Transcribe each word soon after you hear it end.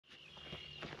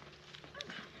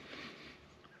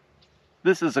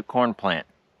This is a corn plant.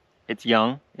 It's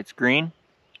young, it's green,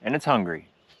 and it's hungry.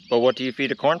 But what do you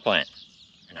feed a corn plant?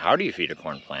 And how do you feed a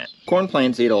corn plant? Corn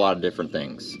plants eat a lot of different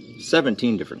things.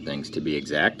 17 different things to be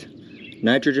exact.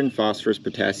 Nitrogen, phosphorus,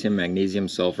 potassium, magnesium,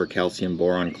 sulfur, calcium,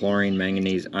 boron, chlorine,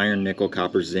 manganese, iron, nickel,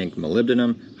 copper, zinc,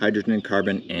 molybdenum, hydrogen,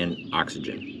 carbon, and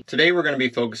oxygen. Today we're going to be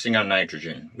focusing on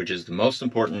nitrogen, which is the most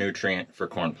important nutrient for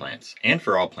corn plants, and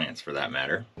for all plants for that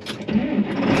matter.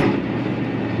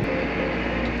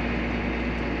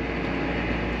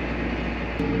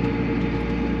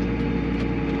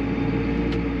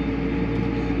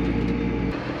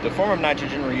 The form of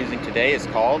nitrogen we're using today is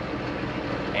called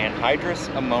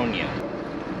anhydrous ammonia.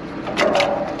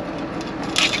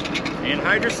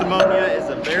 Anhydrous ammonia is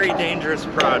a very dangerous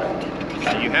product,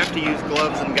 so you have to use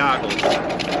gloves and goggles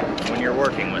when you're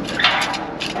working with it.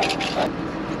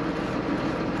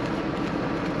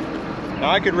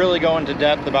 Now I could really go into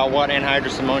depth about what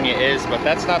anhydrous ammonia is, but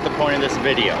that's not the point of this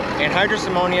video. Anhydrous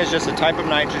ammonia is just a type of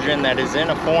nitrogen that is in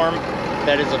a form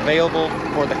that is available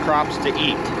for the crops to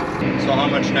eat. So how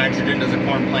much nitrogen does a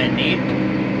corn plant need?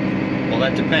 Well,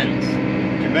 that depends.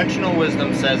 Conventional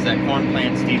wisdom says that corn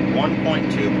plants need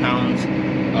 1.2 pounds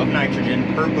of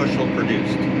nitrogen per bushel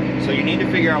produced. So you need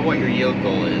to figure out what your yield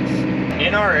goal is.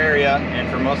 In our area, and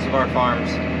for most of our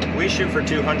farms, we shoot for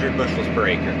 200 bushels per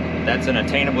acre. That's an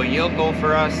attainable yield goal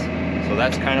for us, so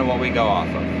that's kind of what we go off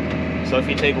of. So if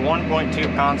you take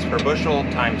 1.2 pounds per bushel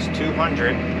times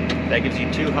 200, that gives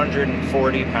you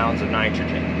 240 pounds of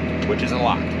nitrogen, which is a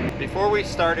lot. Before we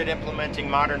started implementing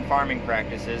modern farming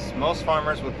practices, most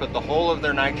farmers would put the whole of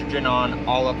their nitrogen on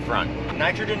all up front.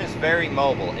 Nitrogen is very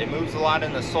mobile. It moves a lot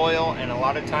in the soil, and a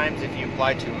lot of times if you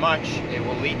apply too much, it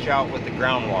will leach out with the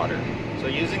groundwater. So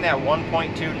using that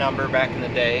 1.2 number back in the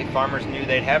day, farmers knew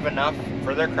they'd have enough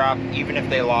for their crop even if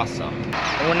they lost some.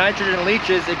 And when nitrogen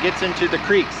leaches, it gets into the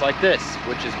creeks like this,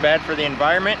 which is bad for the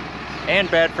environment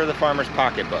and bad for the farmer's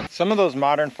pocketbook. Some of those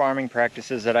modern farming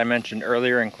practices that I mentioned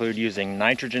earlier include using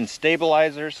nitrogen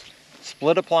stabilizers,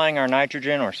 split applying our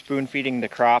nitrogen or spoon feeding the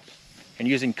crop, and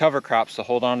using cover crops to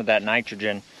hold on to that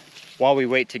nitrogen while we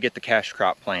wait to get the cash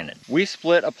crop planted. We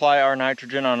split apply our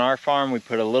nitrogen on our farm. We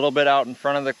put a little bit out in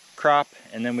front of the crop,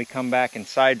 and then we come back and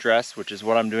side dress, which is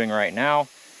what I'm doing right now,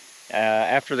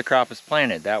 after the crop is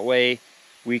planted. That way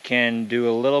we can do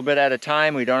a little bit at a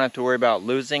time. We don't have to worry about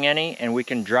losing any, and we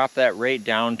can drop that rate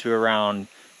down to around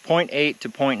 0.8 to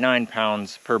 0.9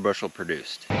 pounds per bushel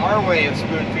produced. Our way of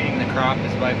spoon feeding the crop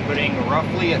is by putting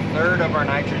roughly 1/3 of our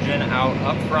nitrogen out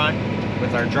up front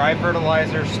with our dry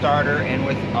fertilizer starter and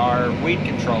with our weed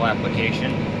control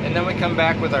application, and then we come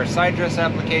back with our side dress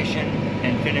application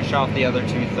and finish off the other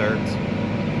 2/3.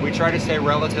 We try to stay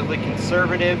relatively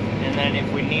conservative, and then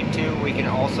if we need to, we can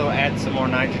also add some more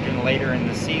nitrogen later in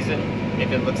the season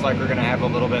if it looks like we're going to have a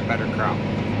little bit better crop.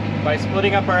 By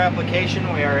splitting up our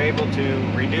application, we are able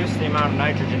to reduce the amount of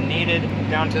nitrogen needed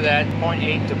down to that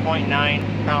 0.8 to 0.9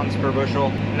 pounds per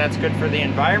bushel, and that's good for the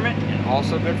environment and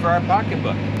also good for our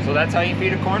pocketbook. So that's how you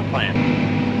feed a corn plant.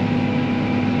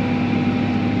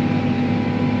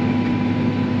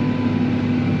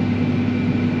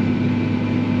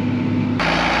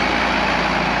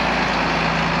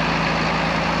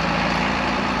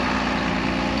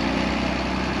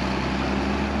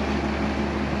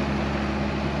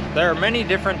 There are many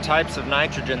different types of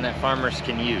nitrogen that farmers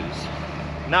can use,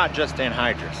 not just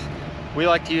anhydrous. We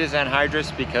like to use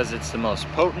anhydrous because it's the most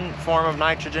potent form of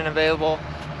nitrogen available,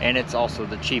 and it's also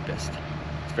the cheapest.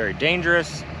 It's very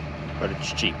dangerous, but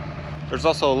it's cheap. There's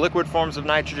also liquid forms of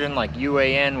nitrogen like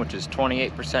UAN, which is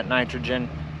 28% nitrogen,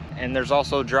 and there's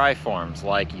also dry forms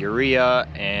like urea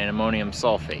and ammonium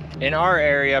sulfate. In our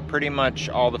area, pretty much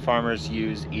all the farmers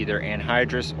use either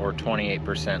anhydrous or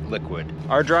 28% liquid.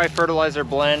 Our dry fertilizer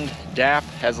blend, DAP,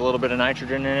 has a little bit of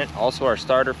nitrogen in it. Also our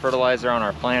starter fertilizer on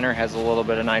our planter has a little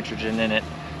bit of nitrogen in it.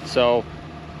 So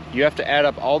you have to add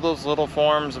up all those little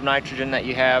forms of nitrogen that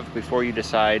you have before you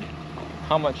decide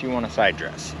how much you want to side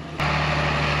dress.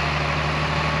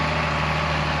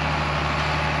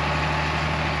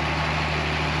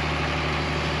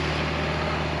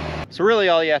 So really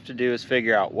all you have to do is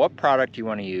figure out what product you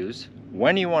want to use,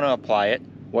 when you want to apply it,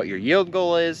 what your yield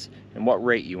goal is, and what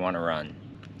rate you want to run.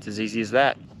 It's as easy as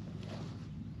that.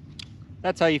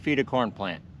 That's how you feed a corn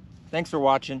plant. Thanks for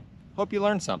watching. Hope you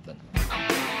learned something.